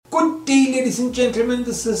day, ladies and gentlemen,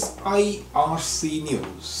 this is IRC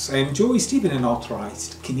News. I am Joey Stephen, an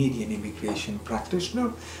authorized Canadian immigration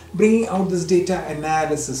practitioner, bringing out this data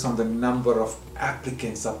analysis on the number of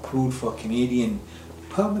applicants approved for Canadian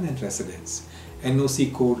permanent residence,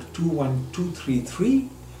 NOC code 21233,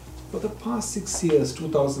 for the past 6 years,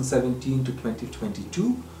 2017 to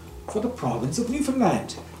 2022, for the province of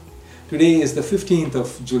Newfoundland. Today is the 15th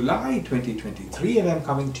of July 2023, and I am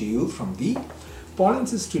coming to you from the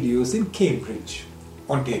Polinsys Studios in Cambridge,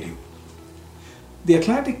 Ontario. The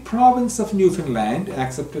Atlantic province of Newfoundland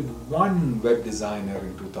accepted 1 web designer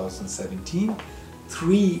in 2017,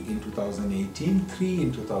 3 in 2018, 3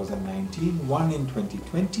 in 2019, 1 in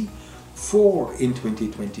 2020, 4 in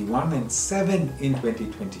 2021 and 7 in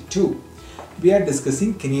 2022. We are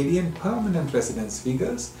discussing Canadian permanent residence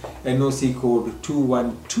figures, NOC code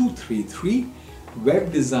 21233,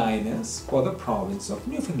 web designers for the province of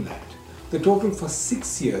Newfoundland. The total for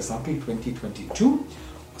 6 years until 2022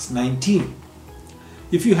 was 19.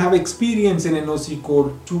 If you have experience in NOC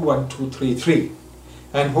code 21233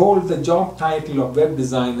 and hold the job title of web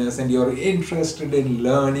designers and you are interested in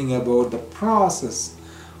learning about the process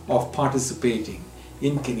of participating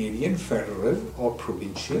in Canadian federal or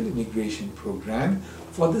provincial immigration program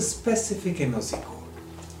for the specific NOC code,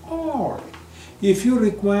 or if you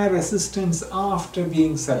require assistance after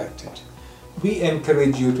being selected, we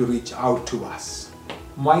encourage you to reach out to us,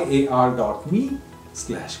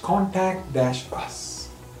 myar.me/contact-us.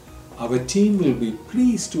 Our team will be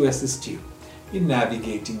pleased to assist you in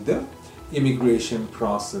navigating the immigration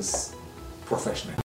process professionally.